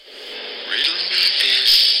Riddle me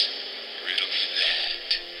this, riddle me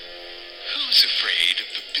that. Who's afraid of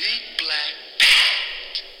the big black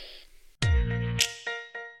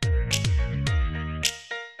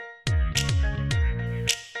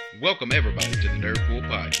Welcome everybody to the Nerdpool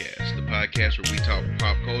Podcast, the podcast where we talk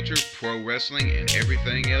pop culture, pro wrestling, and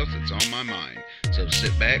everything else that's on my mind. So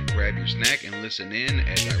sit back, grab your snack, and listen in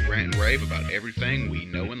as I rant and rave about everything we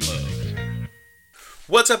know and love.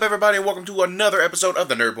 What's up, everybody, and welcome to another episode of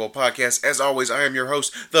the Nerdpool Podcast. As always, I am your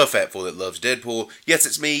host, the Fat Fool that loves Deadpool. Yes,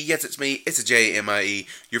 it's me. It's a J-M-I-E,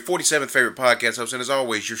 your 47th favorite podcast host, and as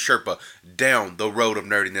always, your Sherpa down the road of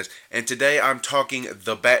nerdiness. And today, I'm talking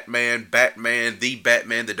the Batman,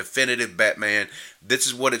 the definitive Batman. This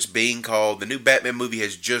is what it's being called. The new Batman movie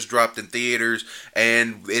has just dropped in theaters,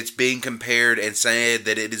 and it's being compared and said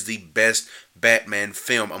that it is the best Batman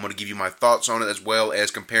film. I'm going to give you my thoughts on it, as well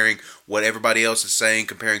as comparing what everybody else is saying,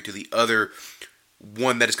 comparing to the other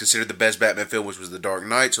one that is considered the best Batman film, which was The Dark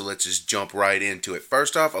Knight. So let's just jump right into it.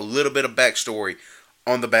 First off, a little bit of backstory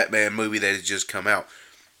on the Batman movie that has just come out.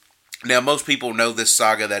 Now, most people know this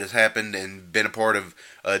saga that has happened and been a part of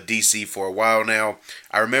DC for a while now.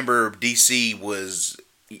 I remember DC was,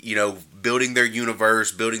 building their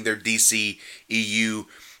universe, building their DC EU,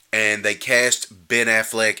 and they cast Ben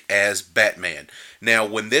Affleck as Batman. Now,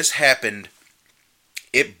 when this happened,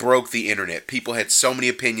 it broke the internet. People had so many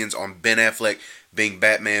opinions on Ben Affleck being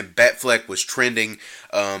Batman. Batfleck was trending.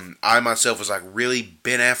 I myself was like, really?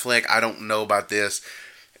 Ben Affleck? I don't know about this.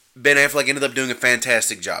 Ben Affleck ended up doing a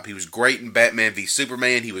fantastic job. He was great in Batman v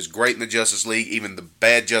Superman. He was great in the Justice League, even the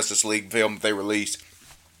bad Justice League film that they released.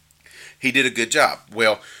 He did a good job.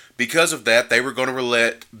 Well, because of that, they were going to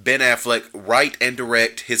let Ben Affleck write and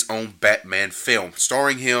direct his own Batman film,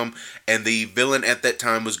 starring him, and the villain at that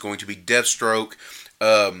time was going to be Deathstroke.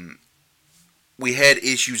 We had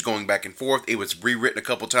issues going back and forth. It was rewritten a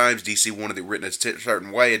couple times. DC wanted it written a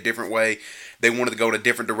certain way, a different way. They wanted to go in a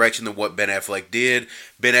different direction than what Ben Affleck did.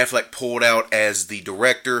 Ben Affleck pulled out as the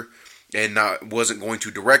director and wasn't going to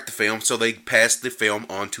direct the film, so they passed the film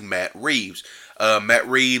on to Matt Reeves. Matt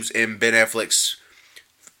Reeves and Ben Affleck's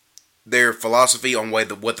their philosophy on what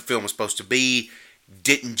the film was supposed to be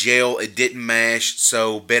didn't gel, it didn't mash,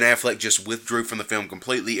 so Ben Affleck just withdrew from the film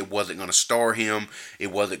completely. It wasn't going to star him,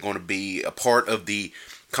 it wasn't going to be a part of the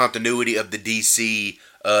continuity of the DC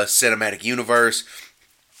cinematic universe.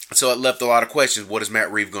 So it left a lot of questions. What is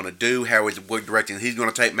Matt Reeves going to do? What direction he's going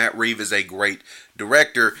to take? Matt Reeves is a great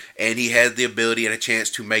director, and he has the ability and a chance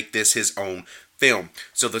to make this his own film.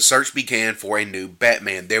 So the search began for a new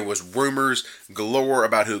Batman. There was rumors galore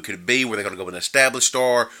about who it could be. Were they going to go with an established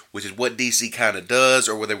star, which is what DC kind of does,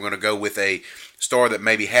 or were they going to go with a star that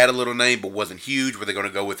maybe had a little name but wasn't huge? Were they going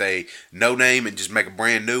to go with a no name and just make a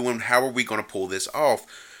brand new one? How are we going to pull this off?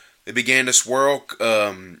 It began to swirl,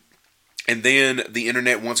 and then the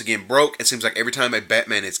internet once again broke. It seems like every time a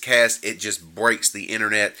Batman is cast, it just breaks the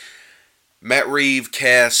internet. Matt Reeves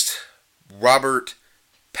cast Robert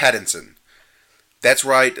Pattinson. That's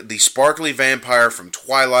right, the sparkly vampire from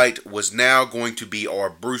Twilight was now going to be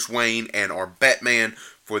our Bruce Wayne and our Batman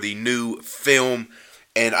for the new film.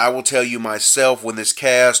 And I will tell you myself, when this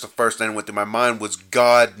cast, the first thing that went through my mind was,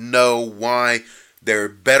 God, no, why? There are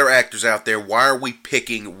better actors out there. Why are we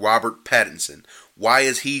picking Robert Pattinson? Why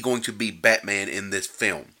is he going to be Batman in this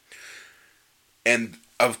film? And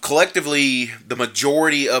collectively, the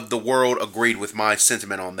majority of the world agreed with my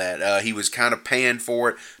sentiment on that. He was kind of panned for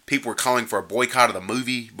it. People were calling for a boycott of the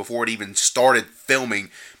movie before it even started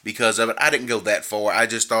filming because of it. I didn't go that far. I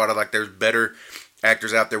just thought, there's better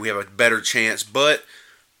actors out there. We have a better chance. But,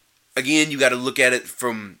 again, you got to look at it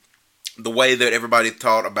from the way that everybody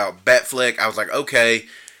thought about Batfleck. I was like, okay,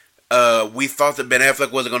 we thought that Ben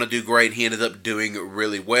Affleck wasn't going to do great. He ended up doing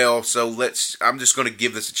really well. So I'm just going to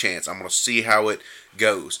give this a chance. I'm going to see how it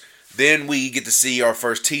goes. Then we get to see our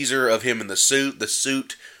first teaser of him in the suit. The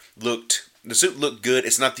suit looked good.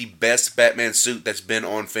 It's not the best Batman suit that's been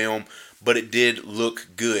on film, but it did look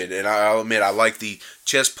good. And I'll admit, I like the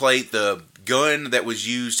chest plate. The gun that was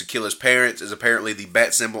used to kill his parents is apparently the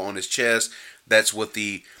bat symbol on his chest. That's what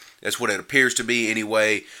it appears to be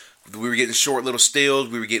anyway. We were getting short little stills.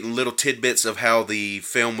 We were getting little tidbits of how the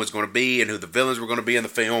film was going to be and who the villains were going to be in the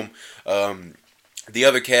film. The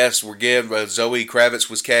other casts were given. Zoe Kravitz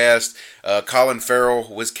was cast. Colin Farrell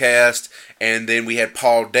was cast. And then we had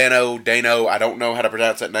Paul Dano. I don't know how to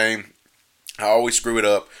pronounce that name. I always screw it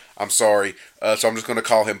up. I'm sorry. So I'm just going to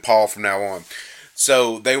call him Paul from now on.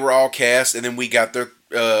 So they were all cast. And then we got the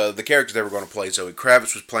characters they were going to play. Zoe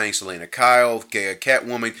Kravitz was playing Selena Kyle,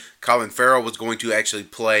 Catwoman. Colin Farrell was going to actually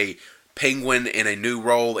play Penguin in a new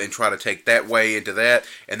role and try to take that way into that.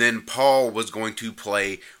 And then Paul was going to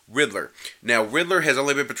play Riddler. Now, Riddler has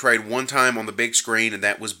only been portrayed one time on the big screen, and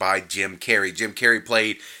that was by Jim Carrey. Jim Carrey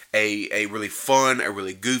played a really fun, a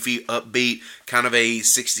really goofy, upbeat, kind of a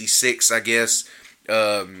 66, I guess,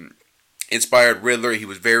 inspired Riddler. He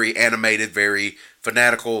was very animated, very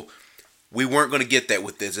fanatical. We weren't going to get that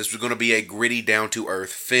with this. This was going to be a gritty,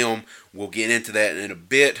 down-to-earth film. We'll get into that in a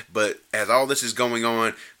bit, but as all this is going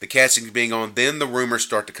on, the casting is being on, then the rumors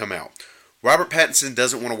start to come out. Robert Pattinson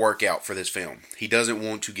doesn't want to work out for this film. He doesn't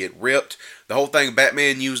want to get ripped. The whole thing,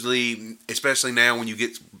 Batman usually, especially now when you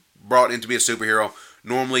get brought in to be a superhero,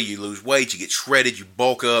 normally you lose weight, you get shredded, you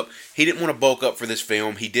bulk up. He didn't want to bulk up for this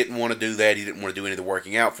film. He didn't want to do that. He didn't want to do any of the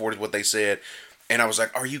working out for it, is what they said. And I was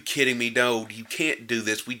like, are you kidding me? No, you can't do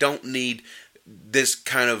this. We don't need this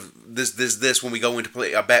kind of, this when we go into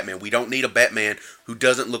play a Batman. We don't need a Batman who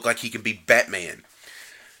doesn't look like he can be Batman.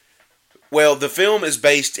 Well, the film is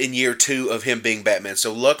based in year 2 of him being Batman.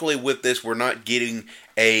 So luckily with this, we're not getting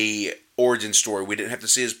a origin story. We didn't have to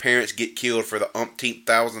see his parents get killed for the umpteenth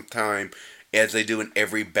thousandth time as they do in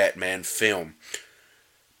every Batman film.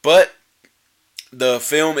 But the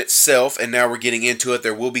film itself, and now we're getting into it,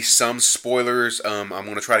 there will be some spoilers. I'm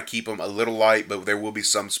going to try to keep them a little light, but there will be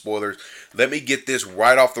some spoilers. Let me get this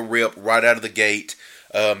right off the rip, right out of the gate.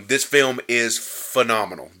 This film is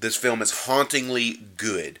phenomenal. This film is hauntingly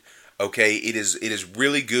good. Okay, it is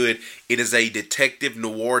really good. It is a detective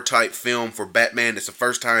noir type film for Batman. It's the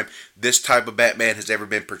first time this type of Batman has ever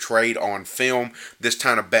been portrayed on film. This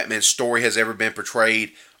kind of Batman story has ever been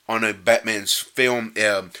portrayed on a Batman's film.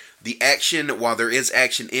 The action, while there is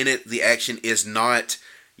action in it, the action is not,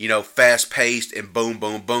 fast paced and boom,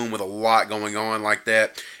 boom, boom with a lot going on like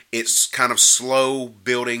that. It's kind of slow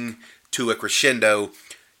building to a crescendo.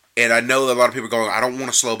 And I know that a lot of people are going, I don't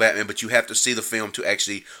want to slow Batman, but you have to see the film to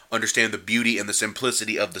actually understand the beauty and the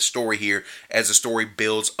simplicity of the story here as the story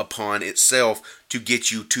builds upon itself to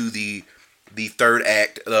get you to the third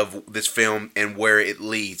act of this film and where it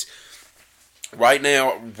leads. Right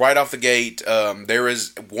now, right off the gate, there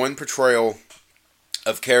is one portrayal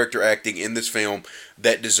of character acting in this film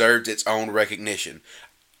that deserves its own recognition.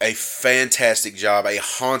 A fantastic job, a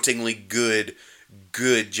hauntingly good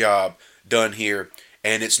job done here.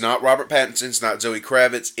 And it's not Robert Pattinson, it's not Zoe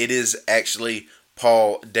Kravitz, it is actually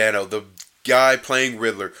Paul Dano, the guy playing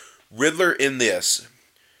Riddler. Riddler in this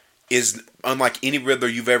is unlike any Riddler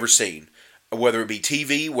you've ever seen. Whether it be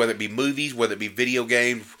TV, whether it be movies, whether it be video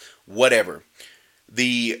games, whatever.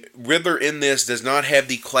 The Riddler in this does not have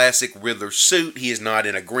the classic Riddler suit. He is not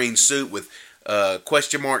in a green suit with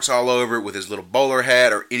question marks all over it with his little bowler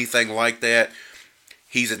hat or anything like that.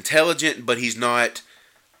 He's intelligent, but he's not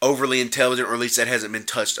overly intelligent, or at least that hasn't been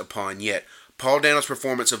touched upon yet. Paul Dano's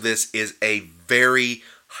performance of this is a very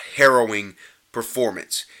harrowing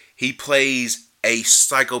performance. He plays a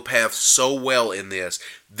psychopath so well in this.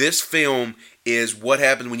 This film is what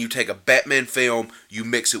happens when you take a Batman film, you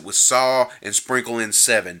mix it with Saw, and sprinkle in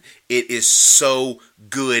Seven. It is so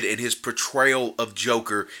good, and his portrayal of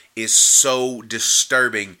Joker is so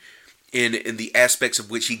disturbing in the aspects of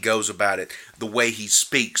which he goes about it. The way he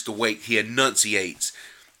speaks, the way he enunciates.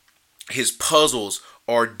 His puzzles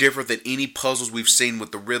are different than any puzzles we've seen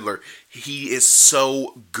with the Riddler. He is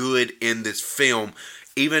so good in this film.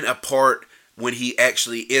 Even a part when he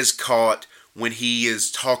actually is caught, when he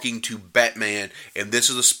is talking to Batman, and this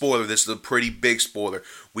is a spoiler, this is a pretty big spoiler.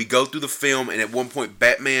 We go through the film, and at one point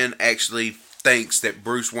Batman actually thinks that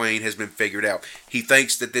Bruce Wayne has been figured out. He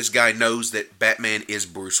thinks that this guy knows that Batman is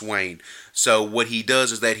Bruce Wayne. So what he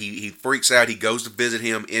does is that he freaks out, he goes to visit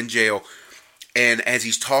him in jail, and as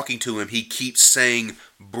he's talking to him, he keeps saying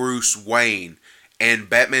Bruce Wayne. And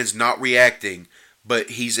Batman's not reacting,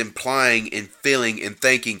 but he's implying and feeling and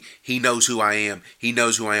thinking, he knows who I am. He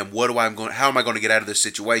knows who I am. How am I going to get out of this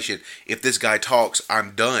situation? If this guy talks,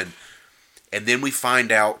 I'm done. And then we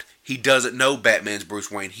find out he doesn't know Batman's Bruce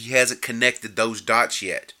Wayne. He hasn't connected those dots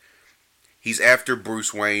yet. He's after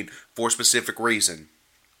Bruce Wayne for a specific reason.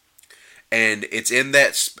 And it's in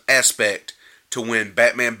that aspect to when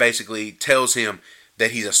Batman basically tells him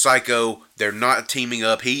that he's a psycho, they're not teaming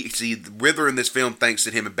up. Riddler in this film thinks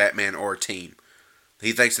that him and Batman are a team.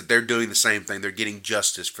 He thinks that they're doing the same thing. They're getting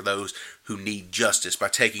justice for those who need justice by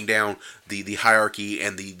taking down the hierarchy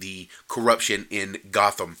and the corruption in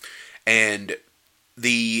Gotham. And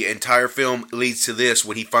the entire film leads to this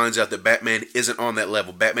when he finds out that Batman isn't on that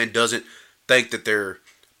level. Batman doesn't think that they're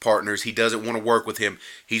partners. He doesn't want to work with him.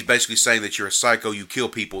 He's basically saying that you're a psycho, you kill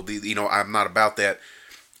people. I'm not about that.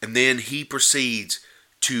 And then he proceeds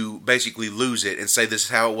to basically lose it and say this is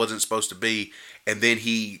how it wasn't supposed to be, and then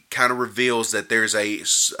he kind of reveals that there's a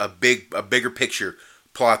bigger picture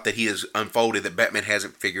plot that he has unfolded that Batman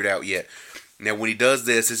hasn't figured out yet. Now, when he does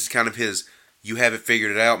this, this is kind of his "you haven't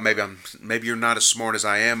figured it out, maybe you're not as smart as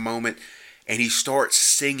I am" moment, and he starts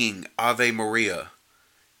singing Ave Maria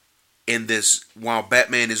in this while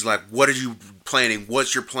Batman is like, "What are you planning?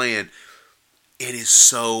 What's your plan?" It is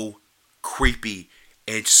so creepy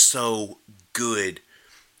and so good.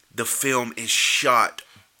 The film is shot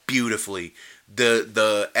beautifully.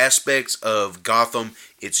 The aspects of Gotham,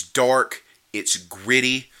 it's dark, it's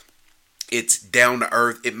gritty, it's down to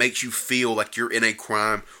earth. It makes you feel like you're in a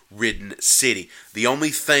crime-ridden city. The only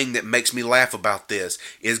thing that makes me laugh about this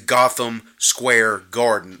is Gotham Square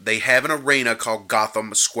Garden. They have an arena called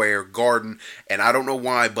Gotham Square Garden, and I don't know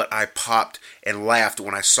why, but I popped and laughed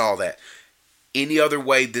when I saw that. Any other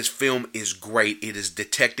way, this film is great. It is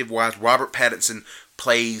detective-wise. Robert Pattinson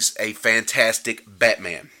plays a fantastic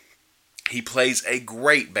Batman. He plays a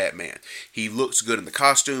great Batman. He looks good in the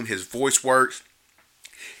costume. His voice works.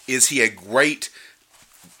 Is he a great...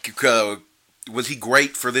 was he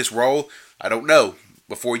great for this role? I don't know.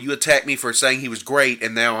 Before you attack me for saying he was great,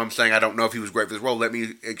 and now I'm saying I don't know if he was great for this role, let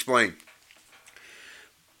me explain.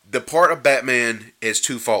 The part of Batman is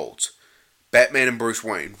twofold. Batman and Bruce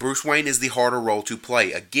Wayne. Bruce Wayne is the harder role to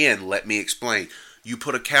play. Again, let me explain. You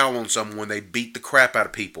put a cowl on someone, they beat the crap out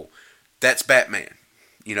of people. That's Batman.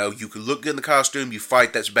 You know, you can look good in the costume, you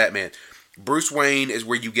fight, that's Batman. Bruce Wayne is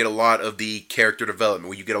where you get a lot of the character development,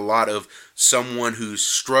 where you get a lot of someone who's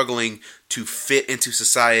struggling to fit into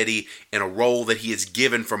society in a role that he is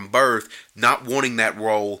given from birth, not wanting that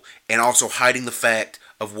role, and also hiding the fact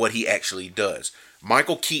of what he actually does.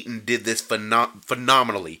 Michael Keaton did this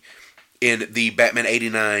phenomenally in the Batman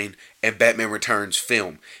 89 and Batman Returns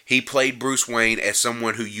film. He played Bruce Wayne as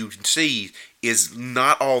someone who you can see is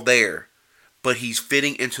not all there, but he's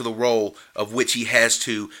fitting into the role of which he has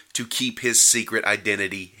to keep his secret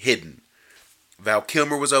identity hidden. Val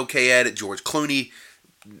Kilmer was okay at it. George Clooney,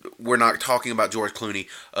 we're not talking about George Clooney.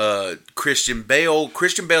 Christian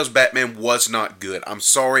Bale's Batman was not good. I'm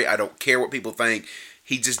sorry, I don't care what people think.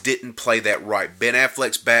 He just didn't play that right. Ben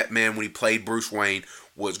Affleck's Batman when he played Bruce Wayne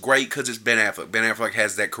was great because it's Ben Affleck. Ben Affleck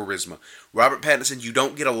has that charisma. Robert Pattinson, you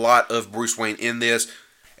don't get a lot of Bruce Wayne in this.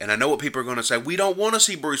 And I know what people are going to say. We don't want to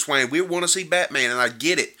see Bruce Wayne. We want to see Batman. And I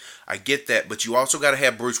get it. I get that. But you also got to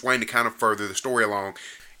have Bruce Wayne to kind of further the story along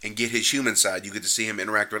and get his human side. You get to see him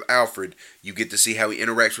interact with Alfred. You get to see how he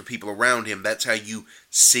interacts with people around him. That's how you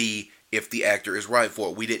see if the actor is right for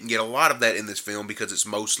it. We didn't get a lot of that in this film because it's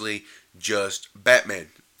mostly just Batman.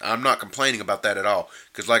 I'm not complaining about that at all.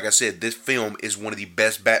 Because like I said, this film is one of the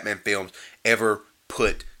best Batman films ever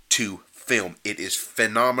put to film. It is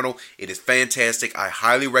phenomenal. It is fantastic. I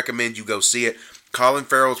highly recommend you go see it. Colin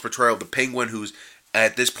Farrell's portrayal of the Penguin, who's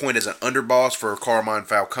at this point is an underboss for Carmine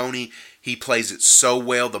Falcone. He plays it so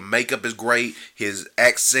well. The makeup is great. His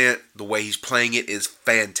accent, the way he's playing it is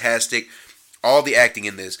fantastic. All the acting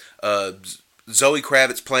in this. Zoe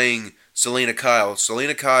Kravitz playing Selina Kyle.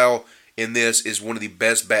 Selina Kyle in this is one of the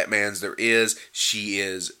best Batmans there is. She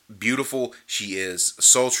is beautiful. She is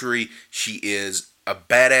sultry. She is a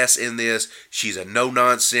badass in this. She's a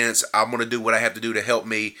no-nonsense, I'm going to do what I have to do to help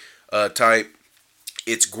me type.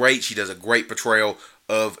 It's great. She does a great portrayal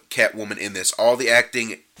of Catwoman in this. All the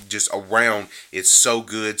acting just around is so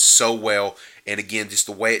good, so well. And again, just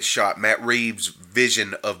the way it's shot. Matt Reeves'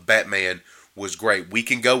 vision of Batman was great. We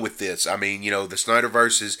can go with this. I mean, you know, the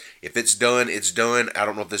Snyderverse is, if it's done, it's done. I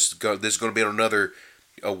don't know if this is going to be on another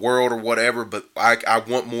world or whatever, but I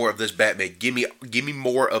want more of this Batman. Give me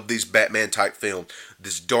more of these Batman type films.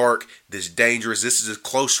 This dark, this dangerous. This is as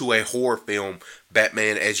close to a horror film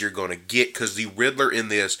Batman as you're going to get, because the Riddler in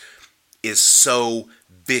this is so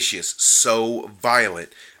vicious, so violent.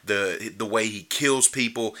 The way he kills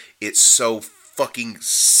people, it's so fucking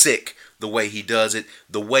sick. The way he does it,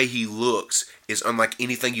 the way he looks is unlike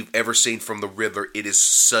anything you've ever seen from the Riddler. It is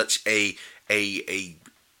such a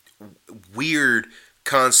weird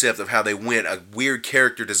concept of how they went, a weird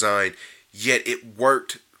character design, yet it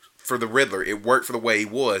worked for the Riddler. It worked for the way he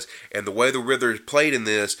was. And the way the Riddler is played in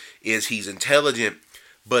this is he's intelligent,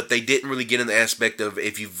 but they didn't really get in the aspect of,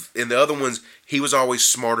 in the other ones, he was always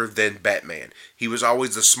smarter than Batman. He was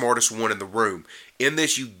always the smartest one in the room. In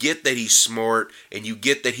this, you get that he's smart, and you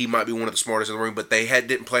get that he might be one of the smartest in the room, but they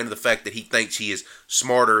didn't play into the fact that he thinks he is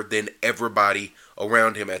smarter than everybody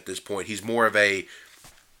around him at this point. He's more of a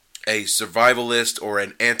survivalist or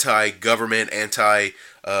an anti-government, anti-rich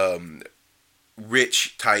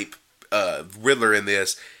type Riddler in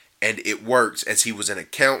this, and it works, as he was an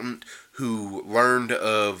accountant who learned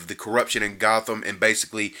of the corruption in Gotham, and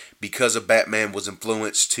basically, because of Batman, was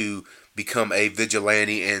influenced to become a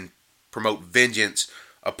vigilante and promote vengeance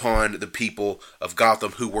upon the people of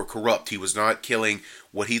Gotham who were corrupt. He was not killing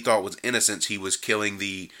what he thought was innocents. He was killing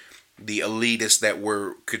the elitists that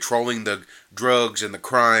were controlling the drugs and the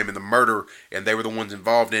crime and the murder, and they were the ones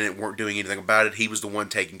involved in it, weren't doing anything about it. He was the one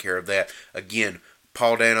taking care of that. Again,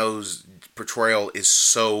 Paul Dano's portrayal is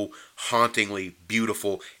so hauntingly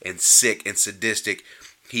beautiful and sick and sadistic.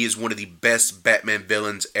 He is one of the best Batman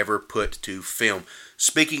villains ever put to film.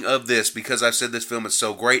 Speaking of this, because I've said this film is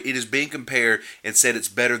so great, it is being compared and said it's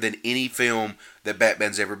better than any film that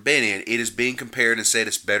Batman's ever been in. It is being compared and said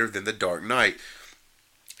it's better than The Dark Knight.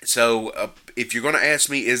 So, if you're going to ask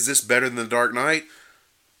me, is this better than The Dark Knight?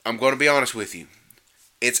 I'm going to be honest with you.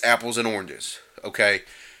 It's apples and oranges, okay?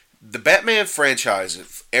 The Batman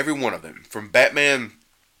franchise, every one of them, from Batman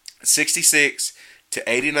 66 to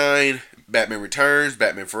 89, Batman Returns,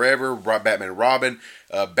 Batman Forever, Batman and Robin,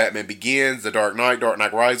 Batman Begins, The Dark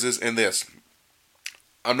Knight Rises, and this.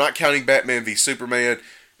 I'm not counting Batman v Superman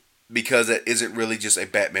because it isn't really just a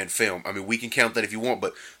Batman film. I mean, we can count that if you want,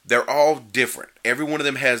 but they're all different. Every one of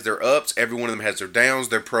them has their ups, every one of them has their downs,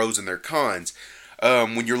 their pros and their cons.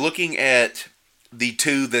 When you're looking at the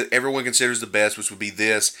two that everyone considers the best, which would be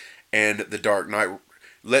this and The Dark Knight,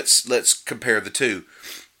 let's compare the two.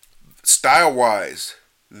 Style-wise,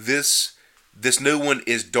 this new one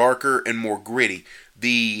is darker and more gritty.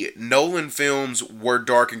 The Nolan films were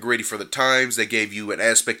dark and gritty for the times. They gave you an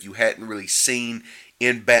aspect you hadn't really seen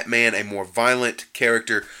in Batman, a more violent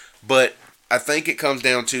character. But I think it comes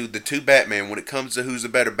down to the two Batman. When it comes to who's the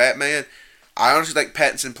better Batman, I honestly think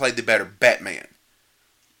Pattinson played the better Batman.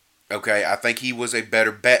 Okay, I think he was a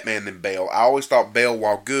better Batman than Bale. I always thought Bale,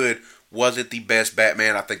 while good, wasn't the best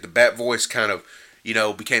Batman. I think the Bat voice kind of,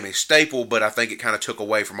 became a staple, but I think it kind of took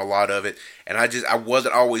away from a lot of it. And I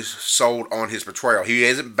wasn't always sold on his portrayal. He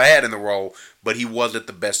isn't bad in the role, but he wasn't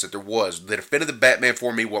the best that there was. The definitive Batman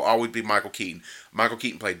for me will always be Michael Keaton. Michael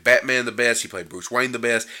Keaton played Batman the best. He played Bruce Wayne the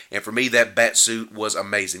best. And for me, that bat suit was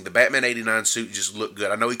amazing. The Batman 89 suit just looked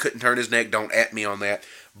good. I know he couldn't turn his neck. Don't at me on that.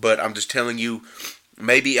 But I'm just telling you,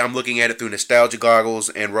 maybe I'm looking at it through nostalgia goggles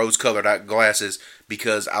and rose-colored glasses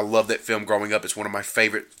because I love that film growing up. It's one of my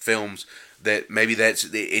favorite films. That maybe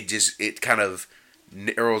it kind of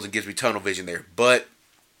narrows and gives me tunnel vision there. But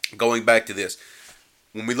going back to this,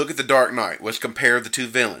 when we look at The Dark Knight, let's compare the two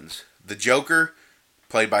villains. The Joker,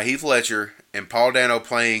 played by Heath Ledger, and Paul Dano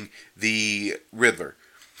playing the Riddler.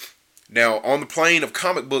 Now, on the plane of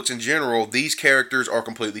comic books in general, these characters are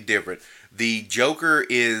completely different. The Joker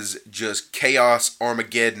is just chaos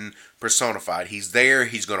Armageddon personified. He's there,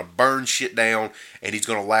 he's going to burn shit down, and he's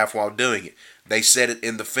going to laugh while doing it. They said it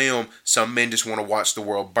in the film, some men just want to watch the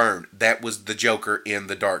world burn. That was the Joker in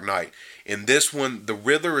The Dark Knight. In this one, the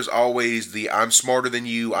Riddler is always the I'm smarter than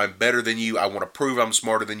you, I'm better than you, I want to prove I'm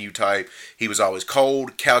smarter than you type. He was always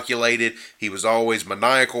cold, calculated, he was always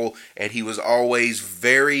maniacal, and he was always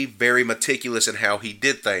very, very meticulous in how he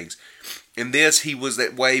did things. In this, he was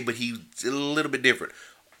that way, but he's a little bit different.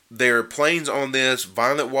 Their planes on this,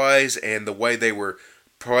 violent-wise, and the way they were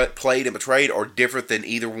played and portrayed are different than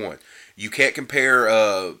either one. You can't compare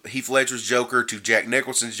Heath Ledger's Joker to Jack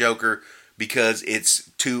Nicholson's Joker because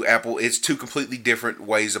it's two completely different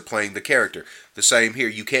ways of playing the character. The same here.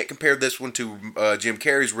 You can't compare this one to Jim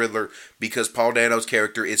Carrey's Riddler because Paul Dano's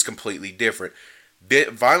character is completely different.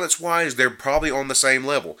 Violence-wise, they're probably on the same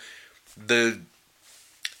level. The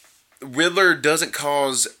Riddler doesn't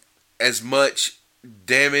cause as much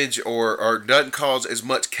damage or doesn't cause as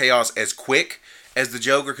much chaos as quick as the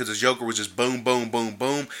Joker, because the Joker was just boom, boom, boom,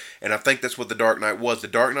 boom, and I think that's what The Dark Knight was. The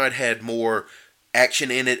Dark Knight had more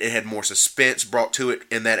action in it, it had more suspense brought to it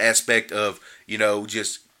in that aspect of,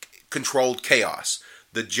 just controlled chaos.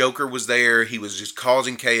 The Joker was there, he was just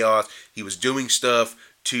causing chaos, he was doing stuff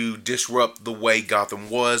to disrupt the way Gotham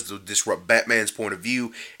was, to disrupt Batman's point of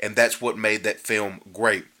view, and that's what made that film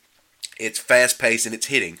great. It's fast-paced and it's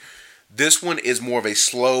hitting. This one is more of a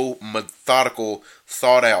slow, methodical,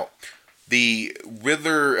 thought-out. The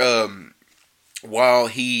Riddler, while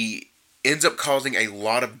he ends up causing a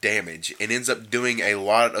lot of damage and ends up doing a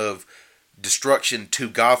lot of destruction to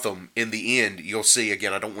Gotham in the end, you'll see,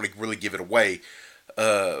 again, I don't want to really give it away,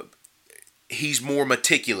 he's more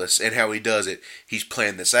meticulous in how he does it. He's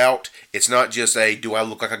planned this out. It's not just do I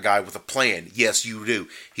look like a guy with a plan? Yes, you do.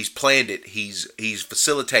 He's planned it. He's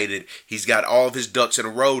facilitated. He's got all of his ducks in a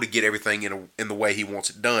row to get everything in the way he wants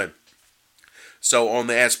it done. So on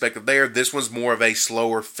the aspect of this one's more of a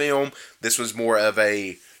slower film. This one's more of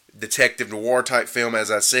a detective noir type film, as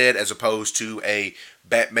I said, as opposed to a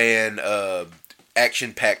Batman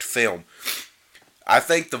action-packed film. I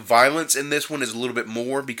think the violence in this one is a little bit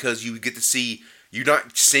more because you get to see, you're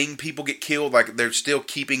not seeing people get killed, like they're still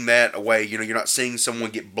keeping that away. You know, you're not seeing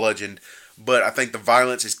someone get bludgeoned, but I think the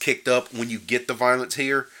violence is kicked up when you get the violence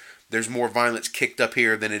here. There's more violence kicked up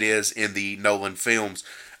here than it is in the Nolan films.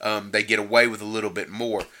 They get away with a little bit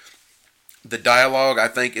more. The dialogue, I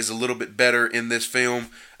think, is a little bit better in this film.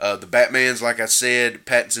 The Batman's, like I said,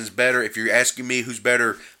 Pattinson's better. If you're asking me who's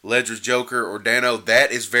better, Ledger's Joker or Dano,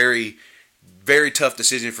 that is very, very tough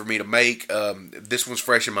decision for me to make. This one's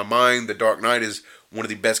fresh in my mind. The Dark Knight is one of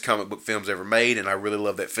the best comic book films ever made, and I really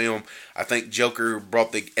love that film. I think Joker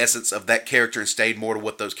brought the essence of that character and stayed more to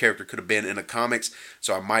what those characters could have been in the comics,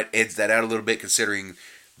 so I might edge that out a little bit, considering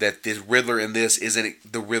that this Riddler in this isn't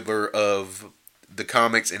the Riddler of the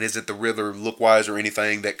comics and isn't the Riddler look-wise or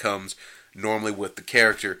anything that comes normally with the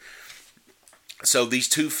character. So these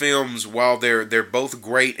two films, while they're both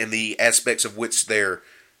great in the aspects of which they're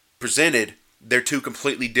presented, they're two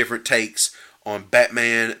completely different takes on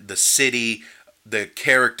Batman, the city, the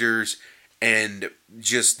characters, and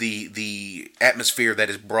just the atmosphere that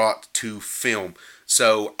is brought to film.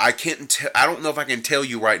 So I don't know if I can tell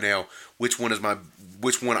you right now which one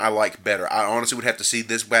I like better. I honestly would have to see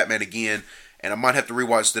this Batman again, and I might have to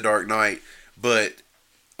rewatch The Dark Knight. But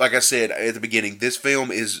like I said at the beginning, this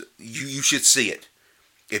film is, you should see it.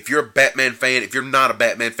 If you're a Batman fan, if you're not a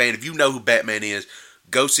Batman fan, if you know who Batman is,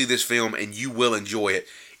 go see this film and you will enjoy it.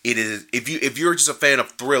 It is, if you're just a fan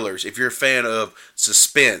of thrillers, if you're a fan of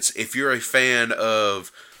suspense, if you're a fan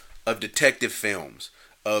of detective films,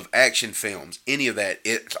 of action films, any of that,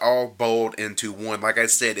 it's all boiled into one. Like I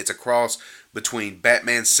said, it's a cross between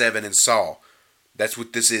Batman 7 and Saw. That's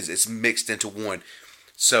what this is. It's mixed into one.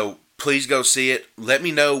 So please go see it. Let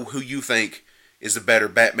me know who you think is the better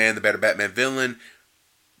Batman, the better Batman villain,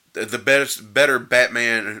 the better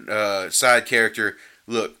Batman side character.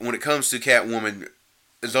 Look, when it comes to Catwoman,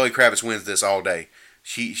 Zoe Kravitz wins this all day.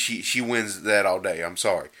 She wins that all day. I'm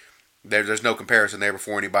sorry. There's no comparison there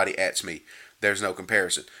before anybody ats me. There's no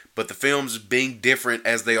comparison. But the films, being different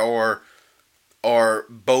as they are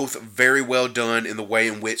both very well done in the way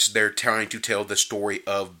in which they're trying to tell the story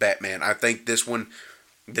of Batman. I think this one,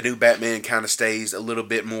 the new Batman, kind of stays a little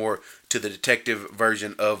bit more to the detective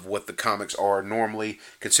version of what the comics are normally.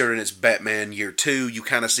 Considering it's Batman Year 2, you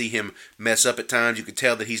kind of see him mess up at times. You can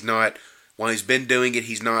tell that he's not, while he's been doing it,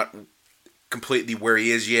 he's not completely where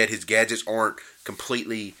he is yet. His gadgets aren't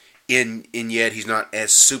completely in yet. He's not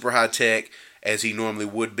as super high tech as he normally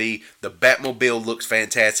would be. The Batmobile looks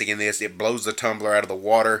fantastic in this. It blows the tumbler out of the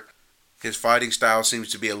water. His fighting style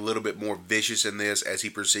seems to be a little bit more vicious in this as he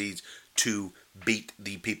proceeds to beat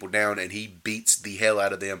the people down, and he beats the hell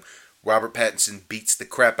out of them. Robert Pattinson beats the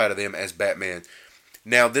crap out of them as Batman.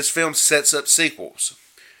 Now, this film sets up sequels.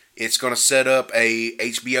 It's going to set up a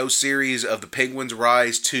HBO series of the Penguin's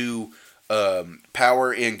rise to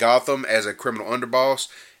power in Gotham as a criminal underboss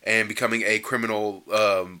and becoming a criminal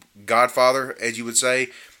godfather, as you would say.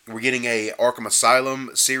 We're getting a Arkham Asylum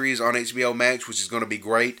series on HBO Max, which is going to be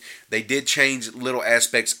great. They did change little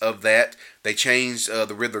aspects of that. They changed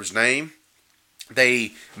the Riddler's name.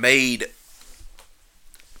 They made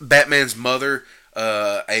Batman's mother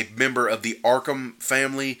a member of the Arkham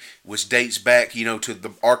family, which dates back, to the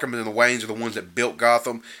Arkham and the Waynes are the ones that built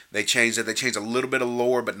Gotham. They changed that. They changed a little bit of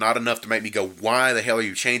lore, but not enough to make me go, why the hell are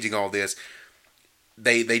you changing all this?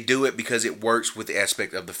 They do it because it works with the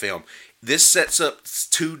aspect of the film. This sets up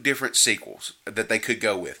two different sequels that they could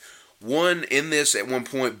go with. One, in this, at one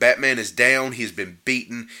point, Batman is down. He's been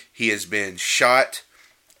beaten. He has been shot.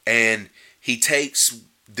 And he takes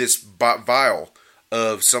this vial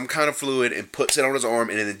of some kind of fluid and puts it on his arm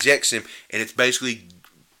and it injects him. And it's basically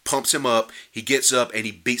pumps him up. He gets up and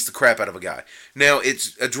he beats the crap out of a guy. Now,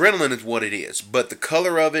 it's adrenaline is what it is. But the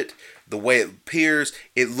color of it, the way it appears,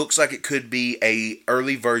 it looks like it could be a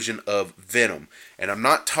early version of Venom. And I'm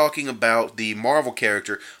not talking about the Marvel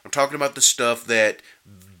character. I'm talking about the stuff that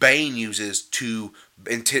Bane uses to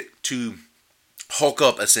Hulk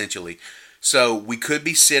up, essentially. So we could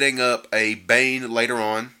be setting up a Bane later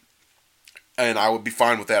on, and I would be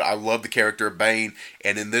fine with that. I love the character of Bane,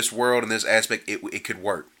 and in this world, in this aspect, it could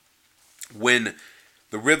work. When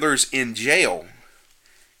the Riddler's in jail,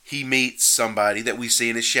 he meets somebody that we see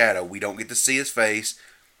in his shadow. We don't get to see his face.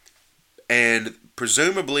 And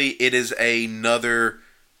presumably it is another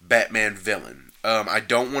Batman villain. I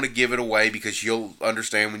don't want to give it away because you'll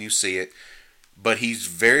understand when you see it. But he's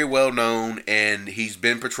very well known and he's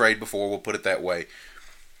been portrayed before, we'll put it that way.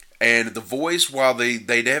 And the voice, while they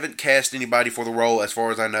haven't cast anybody for the role as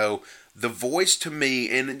far as I know, the voice to me,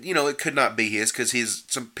 and it could not be his because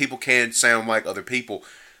some people can sound like other people.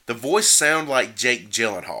 the voice sounded like Jake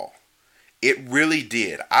Gyllenhaal. It really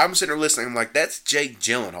did. I'm sitting there listening. I'm like, that's Jake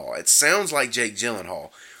Gyllenhaal. It sounds like Jake Gyllenhaal.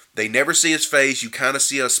 They never see his face. You kind of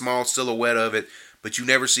see a small silhouette of it, but you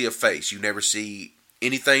never see a face. You never see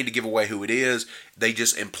anything to give away who it is. They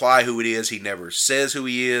just imply who it is. He never says who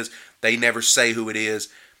he is. They never say who it is.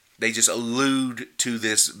 They just allude to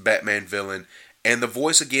this Batman villain. And the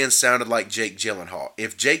voice again sounded like Jake Gyllenhaal.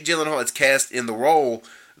 If Jake Gyllenhaal is cast in the role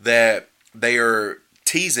that they are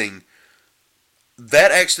teasing,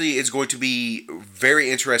 that actually is going to be very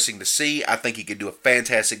interesting to see. I think he could do a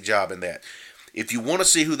fantastic job in that. If you want to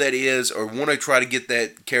see who that is or want to try to get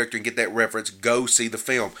that character and get that reference, go see the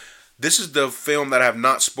film. This is the film that I have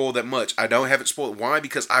not spoiled that much. I don't have it spoiled. Why?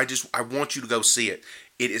 Because I want you to go see it.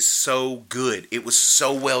 It is so good. It was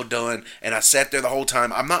so well done, and I sat there the whole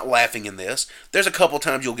time. I'm not laughing in this. There's a couple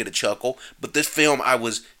times you'll get a chuckle, but this film, I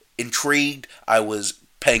was intrigued. I was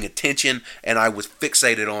paying attention, and I was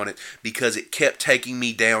fixated on it because it kept taking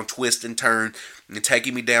me down twists and turns and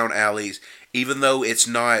taking me down alleys. Even though it's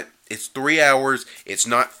 3 hours, it's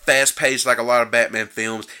not fast paced like a lot of Batman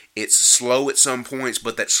films. It's slow at some points,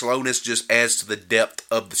 but that slowness just adds to the depth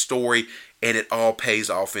of the story, and it all pays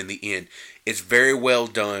off in the end. It's very well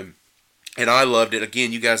done, and I loved it.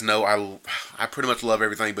 Again, you guys know I pretty much love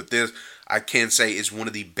everything, but this I can say is one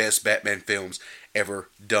of the best Batman films ever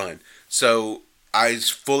done. So I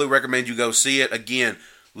fully recommend you go see it. Again,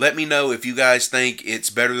 let me know if you guys think it's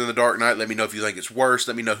better than The Dark Knight. Let me know if you think it's worse.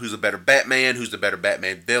 Let me know who's a better Batman, who's the better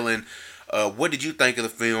Batman villain. What did you think of the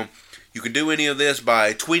film? You can do any of this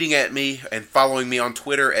by tweeting at me and following me on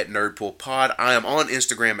Twitter at NerdpoolPod. I am on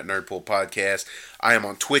Instagram at NerdpoolPodcast. I am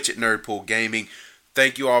on Twitch at Nerdpool Gaming.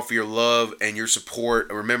 Thank you all for your love and your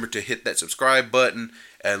support. Remember to hit that subscribe button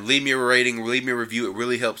and leave me a rating, leave me a review. It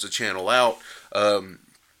really helps the channel out.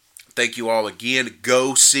 Thank you all again.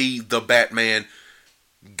 Go see The Batman.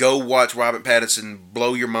 Go watch Robert Pattinson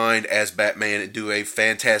blow your mind as Batman and do a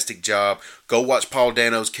fantastic job. Go watch Paul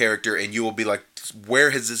Dano's character and you will be like, where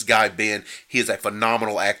has this guy been? He is a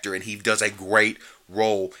phenomenal actor and he does a great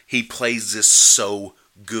role. He plays this so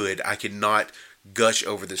good. I cannot gush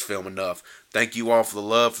over this film enough. Thank you all for the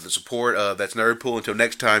love, for the support. That's Nerdpool. Until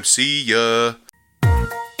next time, see ya.